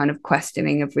this kind of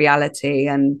questioning of reality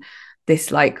and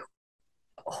this like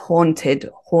haunted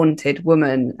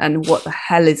woman and what the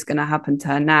hell is going to happen to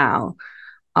her now.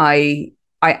 I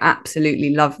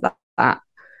absolutely love that.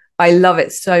 I love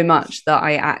it so much that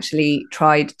I actually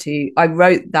I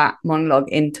wrote that monologue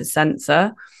into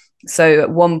censor. So at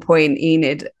one point,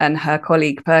 Enid and her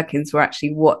colleague Perkins were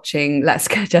actually watching Let's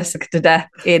Get Jessica to Death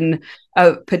in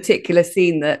a particular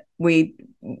scene that we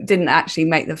didn't actually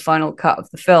make the final cut of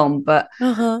the film, but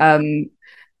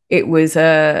it was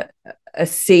a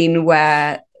scene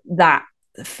where that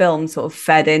film sort of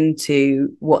fed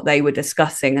into what they were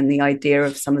discussing and the idea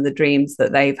of some of the dreams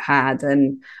that they've had,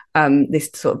 and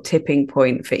this sort of tipping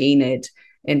point for Enid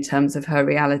in terms of her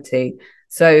reality.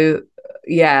 So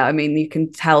yeah, I mean, you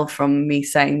can tell from me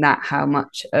saying that how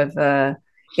much of a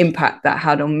impact that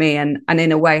had on me, and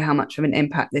in a way how much of an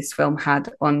impact this film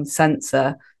had on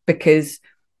censor, because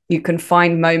you can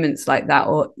find moments like that,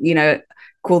 or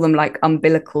call them like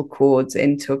umbilical cords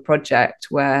into a project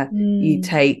where you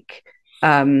take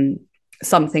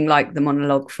something like the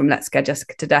monologue from Let's Get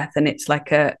Jessica to Death, and it's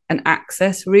like an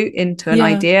access route into an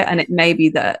idea, and it may be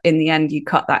that in the end you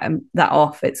cut that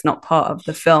off, it's not part of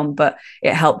the film, but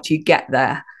it helped you get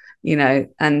there,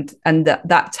 and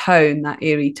that tone, that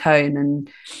eerie tone, and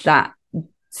that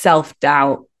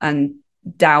self-doubt and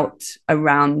doubt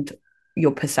around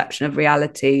your perception of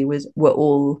reality were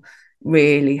all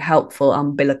really helpful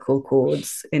umbilical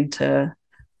cords into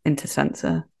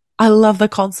censor. I love the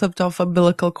concept of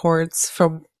umbilical cords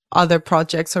from other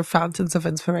projects or fountains of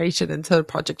inspiration into the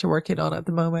project you're working on at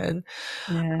the moment.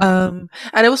 Yeah. And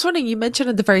I was wondering, you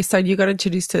mentioned at the very start you got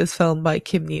introduced to this film by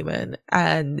Kim Newman,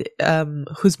 and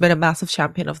who's been a massive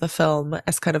champion of the film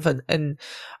as kind of an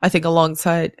I think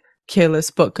alongside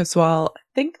Kayla's book as well. I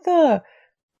think the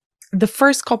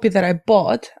first copy that I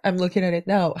bought, I'm looking at it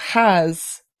now,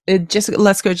 has it just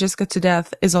Let's Go Jessica to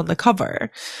Death is on the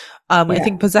cover. I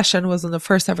think Possession was on the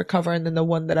first ever cover, and then the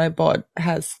one that I bought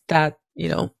has that,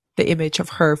 the image of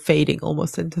her fading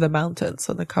almost into the mountains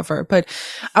on the cover. But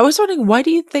I was wondering, why do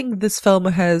you think this film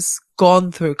has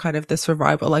gone through kind of this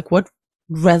revival? Like, what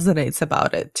resonates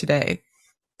about it today?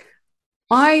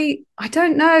 I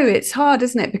don't know. It's hard,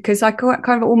 isn't it? Because I kind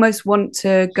of almost want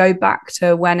to go back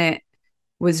to when it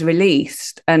was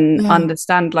released and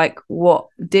understand like what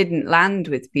didn't land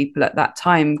with people at that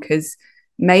time, because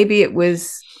maybe it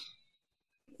was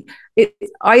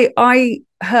I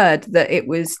heard that it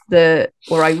was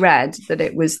I read that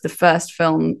it was the first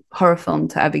horror film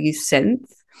to ever use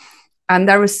synth, and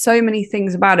there are so many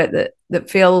things about it that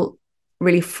feel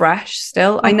really fresh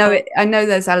still. I know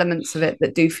there's elements of it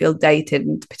that do feel dated,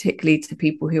 and particularly to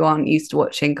people who aren't used to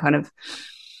watching kind of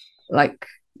like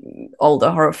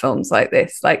older horror films like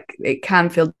this, like it can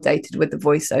feel dated with the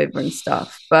voiceover and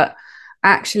stuff, but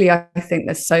actually I think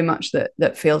there's so much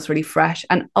that feels really fresh,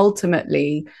 and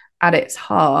ultimately at its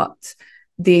heart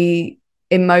the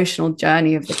emotional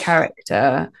journey of the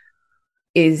character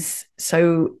is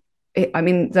so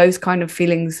those kind of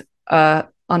feelings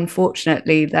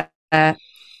unfortunately they're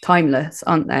timeless,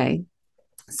 aren't they?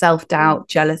 Self-doubt,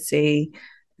 jealousy,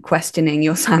 questioning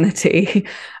your sanity,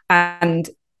 and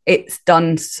it's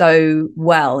done so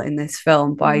well in this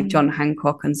film by John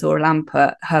Hancock and Zora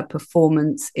Lampert. Her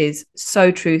performance is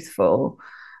so truthful.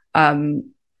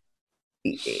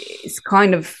 It's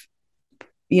kind of,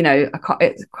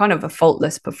 it's kind of a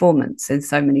faultless performance in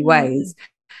so many ways.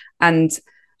 And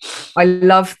I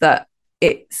love that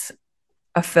it's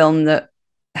a film that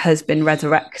has been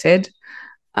resurrected,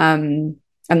 and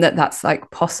that's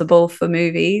like possible for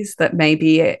movies, that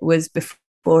maybe it was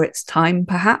before its time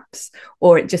perhaps,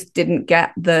 or it just didn't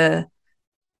get the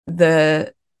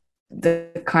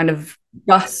kind of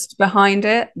gust behind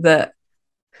it that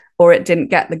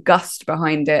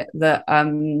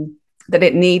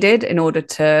it needed in order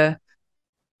to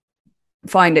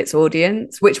find its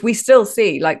audience, which we still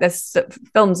see. Like there's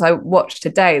films I watch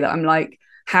today that I'm like,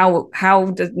 how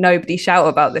does nobody shout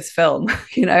about this film?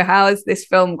 How has this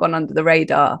film gone under the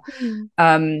radar?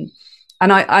 And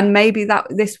maybe that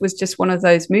this was just one of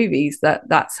those movies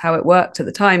that's how it worked at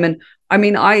the time. And I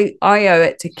mean, I owe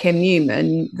it to Kim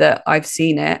Newman that I've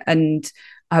seen it and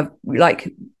I've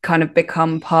like kind of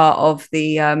become part of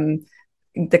the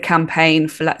campaign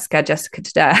for Let's Scare Jessica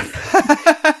to Death.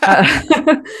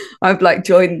 I've like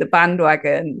joined the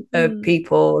bandwagon of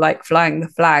people like flying the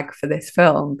flag for this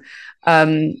film.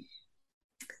 But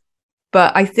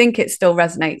I think it still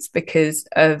resonates because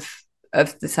of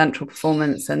the central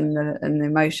performance and the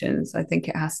emotions. I think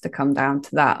it has to come down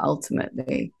to that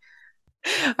ultimately.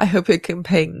 I hope your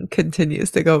campaign continues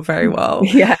to go very well.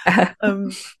 Yeah.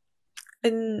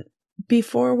 And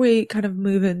before we kind of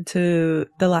move into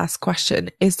the last question,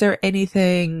 is there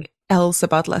anything else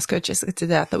about Let's Go Jessica to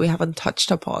Death that we haven't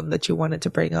touched upon that you wanted to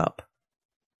bring up?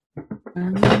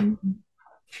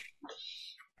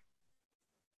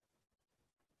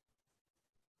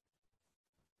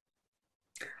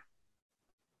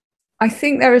 I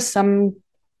think there is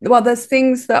there's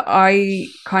things that I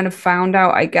kind of found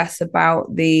out, I guess,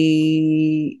 about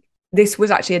this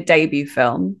was actually a debut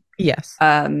film. Yes.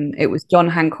 It was John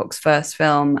Hancock's first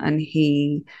film, and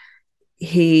he'd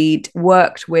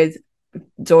worked with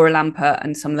Zora Lampert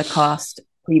and some of the cast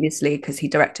previously because he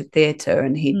directed theatre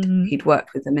and he'd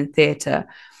worked with them in theatre.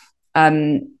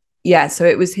 So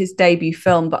it was his debut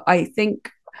film, but I think,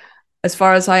 as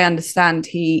far as I understand,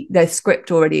 the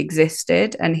script already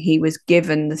existed and he was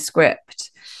given the script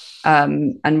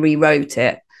and rewrote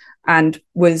it and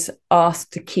was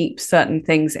asked to keep certain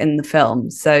things in the film.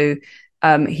 So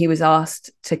he was asked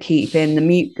to keep in the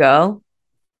mute girl,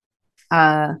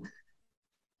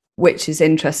 which is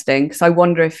interesting because I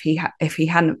wonder if he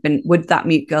hadn't been, would that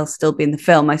mute girl still be in the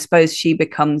film? I suppose she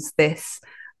becomes this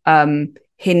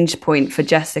hinge point for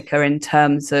Jessica in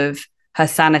terms of her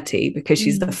sanity, because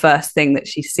she's the first thing that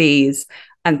she sees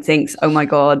and thinks, oh my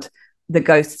God, the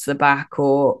ghosts are back,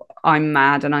 or I'm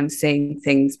mad and I'm seeing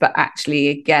things. But actually,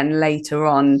 again, later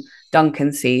on,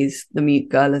 Duncan sees the mute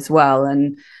girl as well.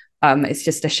 And it's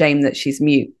just a shame that she's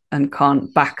mute and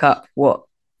can't back up what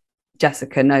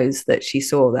Jessica knows that she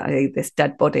saw, this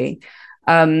dead body.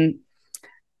 But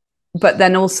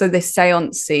then also this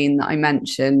seance scene that I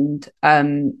mentioned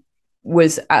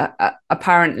was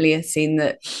apparently a scene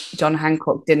that John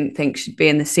Hancock didn't think should be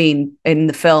in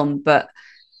the film, but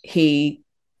he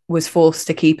was forced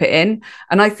to keep it in.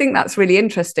 And I think that's really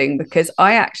interesting because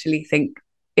I actually think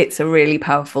it's a really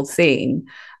powerful scene.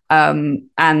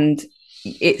 And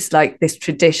it's like this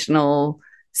traditional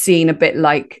scene, a bit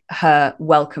like her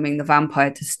welcoming the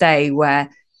vampire to stay, where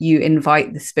you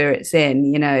invite the spirits in,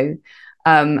 you know.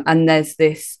 And there's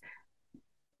this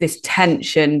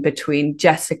tension between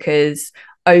Jessica's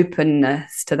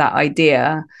openness to that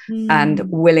idea and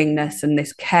willingness and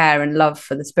this care and love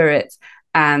for the spirits,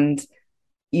 and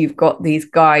you've got these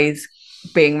guys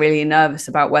being really nervous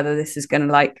about whether this is going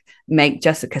to like make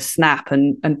Jessica snap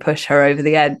and push her over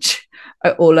the edge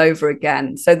all over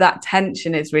again. So that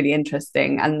tension is really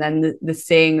interesting. And then the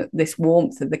seeing this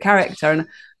warmth of the character, and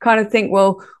kind of think,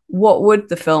 well, what would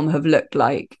the film have looked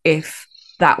like if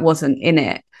that wasn't in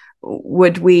it?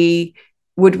 Would we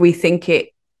think it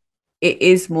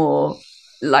is more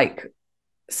like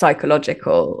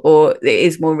psychological, or it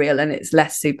is more real and it's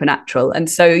less supernatural? And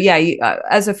so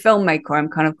as a filmmaker, I'm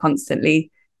kind of constantly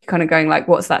kind of going like,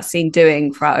 what's that scene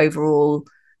doing for our overall,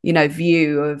 you know,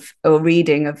 view of or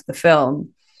reading of the film?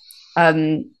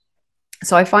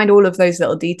 So I find all of those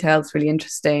little details really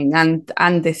interesting,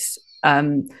 and this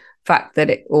fact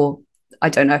that it, or I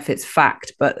don't know if it's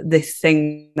fact, but this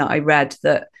thing that I read,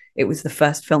 that it was the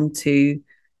first film to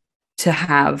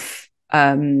have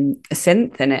a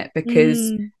synth in it,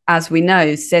 because as we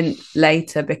know, synth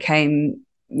later became,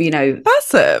 you know,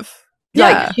 massive,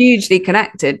 like hugely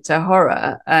connected to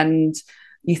horror. And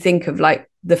you think of like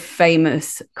the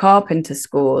famous Carpenter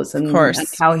scores and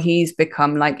how he's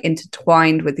become like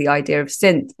intertwined with the idea of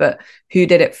synth, but who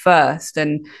did it first?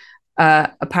 And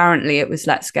apparently it was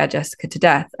Let's Scare Jessica to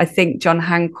Death. I think John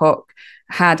Hancock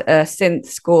had a synth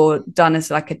score done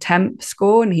as like a temp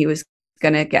score, and he was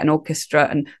going to get an orchestra,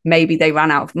 and maybe they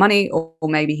ran out of money, or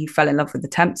maybe he fell in love with the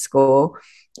temp score.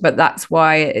 But that's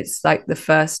why it's like the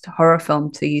first horror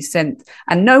film to use synth,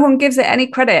 and no one gives it any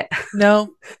credit.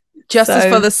 No, justice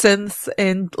for the synths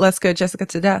in Let's Go Jessica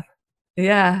to Death.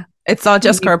 Yeah, it's not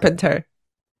just Carpenter.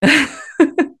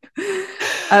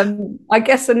 I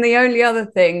guess, and the only other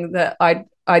thing that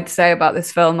I'd say about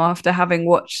this film after having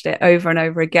watched it over and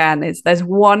over again is there's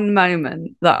one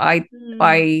moment that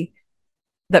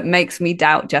that makes me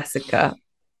doubt Jessica,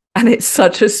 and it's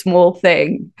such a small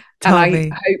thing.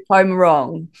 I hope I'm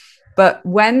wrong, but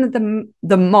when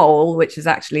the mole, which is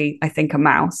actually I think a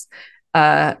mouse,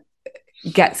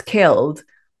 gets killed,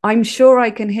 I'm sure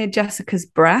I can hear Jessica's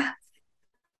breath.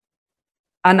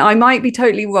 And I might be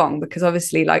totally wrong, because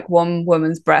obviously like one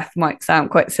woman's breath might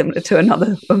sound quite similar to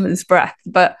another woman's breath,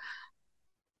 but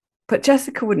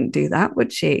Jessica wouldn't do that,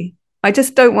 would she? I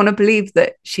just don't want to believe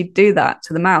that she'd do that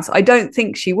to the mouse. I don't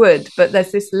think she would, but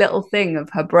there's this little thing of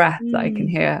her breath that I can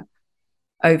hear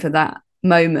over that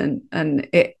moment. And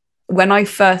when I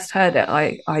first heard it,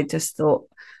 I just thought,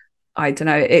 I don't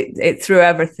know, it threw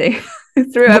everything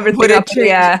threw everything up in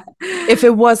the air. If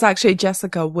it was actually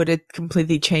Jessica, would it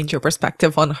completely change your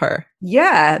perspective on her?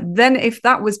 Yeah, then if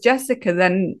that was Jessica,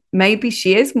 then maybe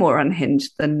she is more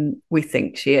unhinged than we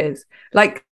think she is.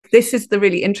 Like, this is the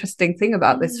really interesting thing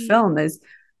about this film is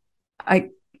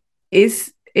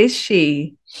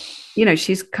she, you know,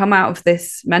 she's come out of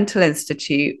this mental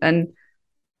institute, and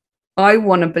I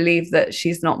want to believe that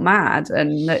she's not mad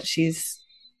and that she's,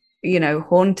 you know,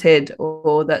 haunted,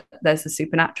 or that there's a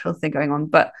supernatural thing going on,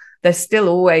 but there's still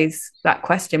always that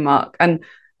question mark. And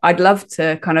I'd love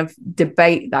to kind of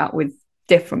debate that with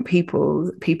different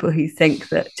people who think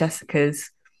that Jessica's,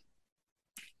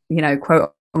 you know,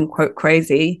 quote unquote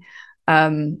crazy,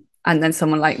 and then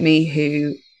someone like me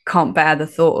who can't bear the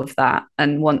thought of that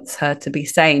and wants her to be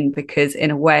sane, because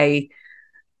in a way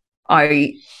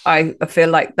I feel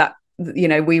like that, you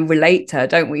know, we relate to her,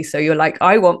 don't we? So you're like,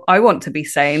 I want to be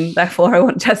sane, therefore I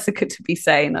want Jessica to be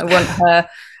sane. I want her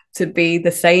to be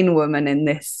the sane woman in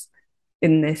this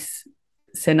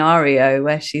scenario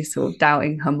where she's sort of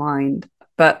doubting her mind.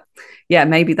 But yeah,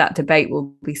 maybe that debate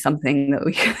will be something that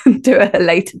we can do at a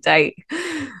later date.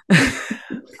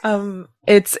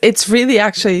 It's really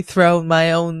actually thrown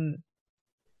my own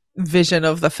vision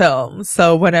of the film.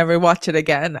 So whenever I watch it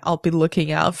again, I'll be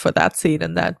looking out for that scene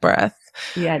and that breath.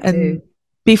 Yeah, and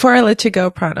before I let you go,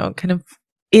 Prano, kind of,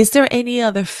 is there any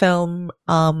other film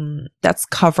that's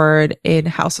covered in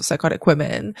House of Psychotic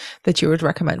Women that you would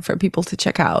recommend for people to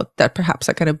check out that perhaps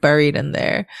are kind of buried in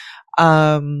there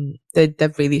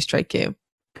that really strike you?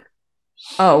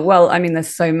 Oh, well, I mean,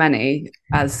 there's so many,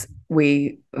 as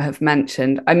we have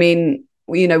mentioned. I mean,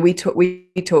 you know, we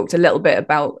talked a little bit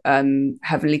about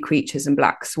Heavenly Creatures and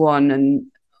Black Swan, and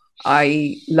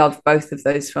I love both of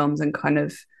those films and kind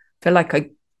of feel like I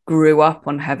grew up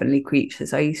on Heavenly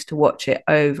Creatures. I used to watch it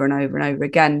over and over and over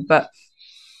again. But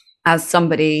as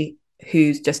somebody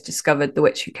who's just discovered The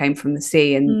Witch Who Came from the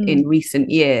Sea in recent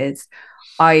years,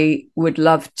 I would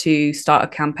love to start a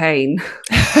campaign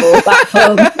for that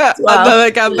film as well. Another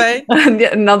campaign. And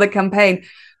yet another campaign,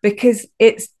 because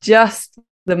it's just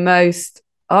the most,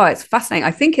 it's fascinating.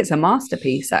 I think it's a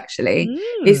masterpiece, actually.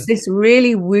 It's this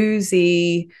really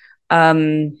woozy,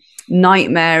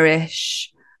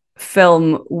 nightmarish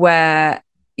film where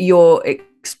you're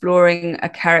exploring a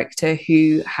character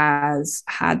who has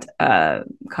had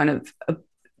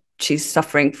she's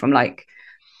suffering from like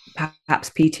perhaps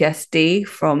PTSD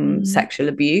from sexual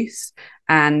abuse,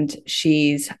 and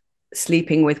she's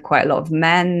sleeping with quite a lot of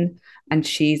men, and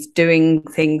she's doing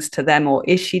things to them, or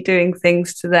is she doing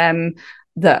things to them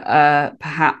that are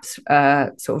perhaps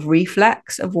sort of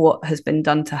reflex of what has been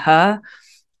done to her.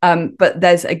 But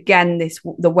there's again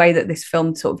the way that this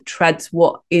film sort of treads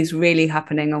what is really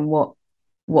happening and what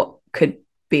could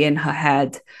be in her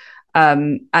head,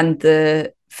 and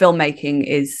the filmmaking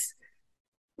is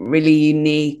really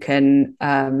unique and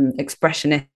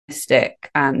expressionistic,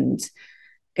 and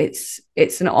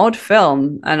it's an odd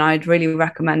film, and I'd really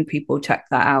recommend people check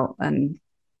that out. And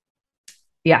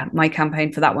yeah, my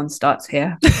campaign for that one starts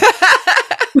here.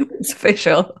 It's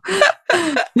official.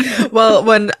 Well,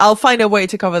 when I'll find a way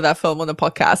to cover that film on the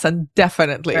podcast, and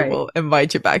definitely will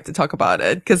invite you back to talk about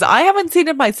it, because I haven't seen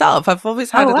it myself. I've always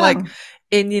had it like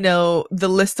in, the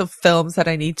list of films that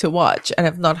I need to watch, and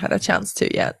I've not had a chance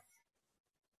to yet.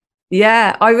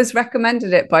 Yeah, I was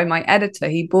recommended it by my editor.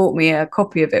 He bought me a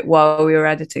copy of it while we were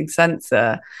editing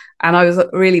Censor, and I was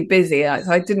really busy, so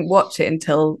I didn't watch it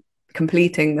until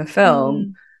completing the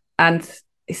film. And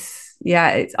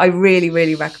I really,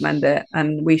 really recommend it,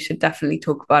 and we should definitely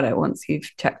talk about it once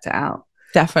you've checked it out.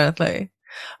 Definitely.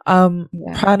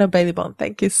 Prano Bailey-Bond,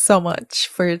 thank you so much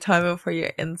for your time and for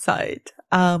your insight.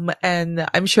 And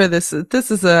I'm sure this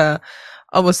is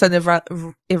almost an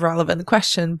irrelevant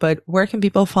question, but where can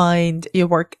people find your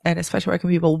work, and especially where can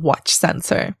people watch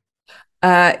Censor?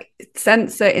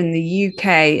 Censor in the UK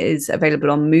is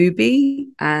available on Mubi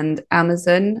and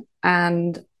Amazon,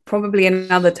 and probably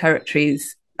in other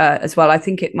territories as well. I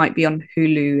think it might be on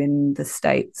Hulu in the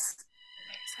States.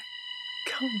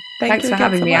 Cool. Thanks for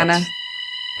having me, Anna.